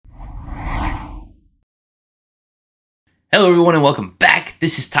Hello everyone and welcome back.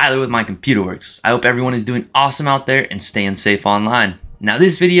 This is Tyler with MyComputerWorks. I hope everyone is doing awesome out there and staying safe online. Now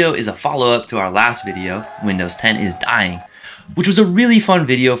this video is a follow-up to our last video, Windows 10 is dying, which was a really fun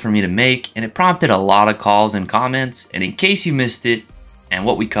video for me to make, and it prompted a lot of calls and comments. And in case you missed it and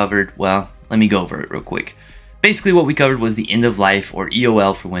what we covered, well, let me go over it real quick. Basically what we covered was the end of life, or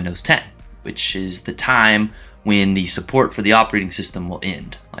EOL, for Windows 10, which is the time when the support for the operating system will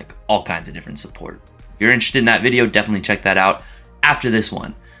end, like all kinds of different support. If you're interested in that video, definitely check that out after this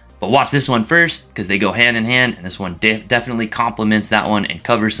one. But watch this one first because they go hand in hand, and this one definitely complements that one and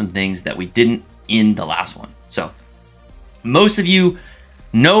covers some things that we didn't in the last one. So most of you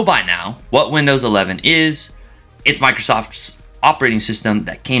know by now what Windows 11 is. It's Microsoft's operating system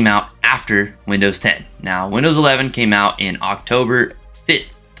that came out after Windows 10. Now, Windows 11 came out in October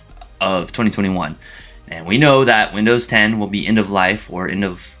 5th of 2021. And we know that Windows 10 will be end of life, or end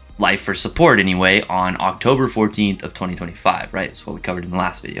of life for support anyway, on October 14th of 2025, right? That's what we covered in the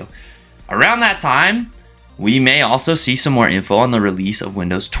last video. Around that time, we may also see some more info on the release of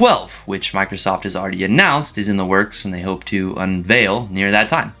Windows 12, which Microsoft has already announced is in the works and they hope to unveil near that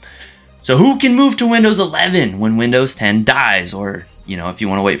time. So who can move to Windows 11 when Windows 10 dies? Or, you know, if you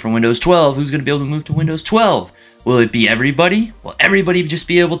want to wait for Windows 12, who's going to be able to move to Windows 12? Will it be everybody? Will everybody just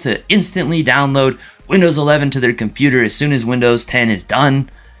be able to instantly download Windows 11 to their computer as soon as Windows 10 is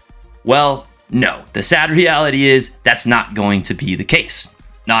done? Well, no. The sad reality is that's not going to be the case.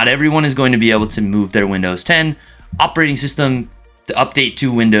 Not everyone is going to be able to move their Windows 10 operating system to update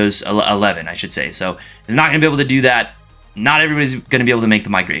to Windows 11, I should say. So it's not going to be able to do that. Not everybody's going to be able to make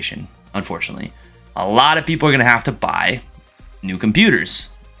the migration, unfortunately. A lot of people are going to have to buy new computers.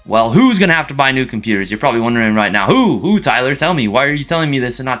 Well, who's going to have to buy new computers? You're probably wondering right now, who, Tyler? Tell me. Why are you telling me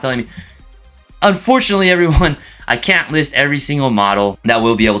this and not telling me? Unfortunately, everyone, I can't list every single model that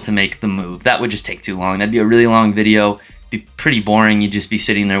will be able to make the move. That would just take too long. That'd be a really long video. Be pretty boring. You'd just be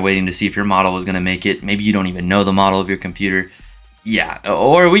sitting there waiting to see if your model was going to make it. Maybe you don't even know the model of your computer. Yeah,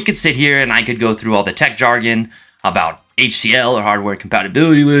 or we could sit here and I could go through all the tech jargon about HCL, or hardware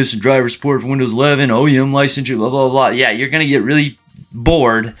compatibility list, and driver support for Windows 11, OEM licensure, blah, blah, blah. Yeah, you're going to get really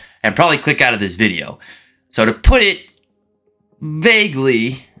bored and probably click out of this video. So to put it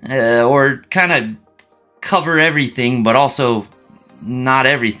vaguely, or kind of cover everything, but also not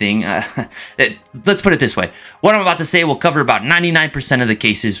everything. Let's put it this way. What I'm about to say will cover about 99% of the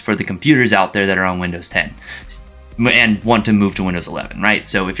cases for the computers out there that are on Windows 10 and want to move to Windows 11, right?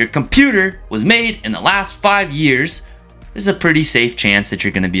 So if your computer was made in the last 5 years, there's a pretty safe chance that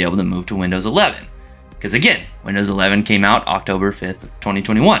you're going to be able to move to Windows 11. Because again, Windows 11 came out October 5th of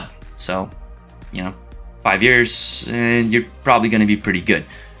 2021. So, you know, 5 years, and you're probably going to be pretty good.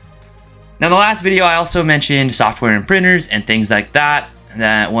 Now, in the last video, I also mentioned software and printers and things like that.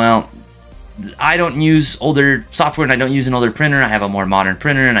 Well, I don't use older software and I don't use an older printer. I have a more modern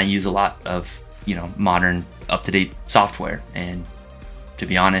printer and I use a lot of, you know, modern, up-to-date software. And to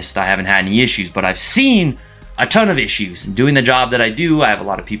be honest, I haven't had any issues, but I've seen a ton of issues. Doing the job that I do, I have a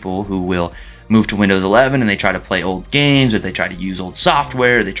lot of people who will move to Windows 11 and they try to play old games, or they try to use old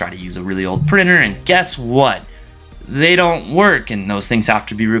software, or they try to use a really old printer, and guess what? They don't work, and those things have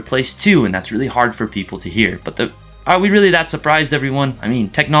to be replaced too, and that's really hard for people to hear. But are we really that surprised, everyone? I mean,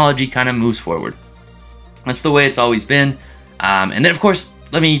 technology kind of moves forward. That's the way it's always been. And then, of course,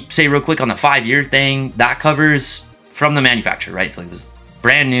 let me say real quick on the 5-year thing, that covers from the manufacturer, right? So it was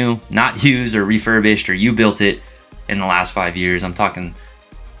brand new, not used or refurbished, or you built it in the last 5 years. I'm talking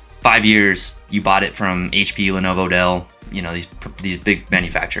 5 years, you bought it from HP, Lenovo, Dell, you know, these big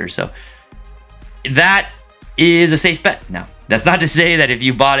manufacturers. So that is a safe bet. Now, that's not to say that if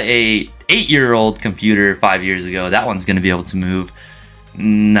you bought a 8-year-old computer 5 years ago, that one's going to be able to move.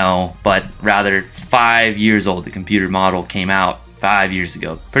 No, but rather 5 years old. The computer model came out 5 years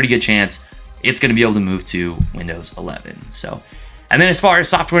ago. Pretty good chance it's going to be able to move to Windows 11. So, and then as far as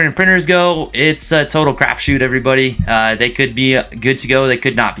software and printers go, it's a total crapshoot, everybody. They could be good to go. They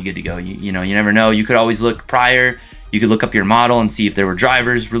could not be good to go. You know, you never know. You could always look prior. You could look up your model and see if there were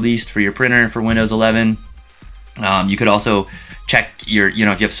drivers released for your printer for Windows 11. You could also check your, you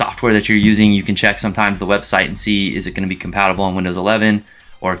know, if you have software that you're using, you can check sometimes the website and see, is it going to be compatible on Windows 11,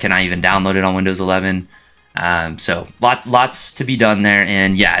 or can I even download it on Windows 11? So lots to be done there,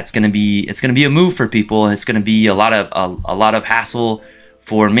 and yeah, it's going to be a move for people. It's going to be a lot of hassle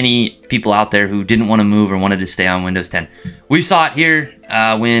for many people out there who didn't want to move or wanted to stay on Windows 10. We saw it here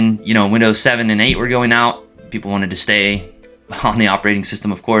when, you know, Windows 7 and 8 were going out. People wanted to stay on the operating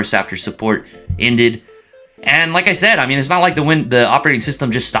system, of course, after support ended. And like I said, I mean, it's not like the operating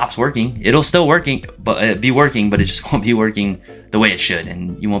system just stops working. It'll still be working, but it just won't be working the way it should,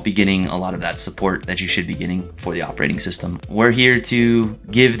 and you won't be getting a lot of that support that you should be getting for the operating system. We're here to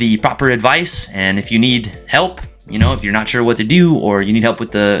give the proper advice, and if you need help, you know, if you're not sure what to do, or you need help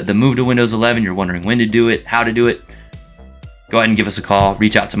with the move to Windows 11, you're wondering when to do it, how to do it, go ahead and give us a call.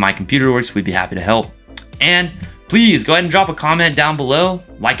 Reach out to My Computer Works. We'd be happy to help. And please go ahead and drop a comment down below,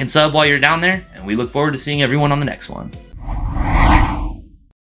 like and sub while you're down there, and we look forward to seeing everyone on the next one.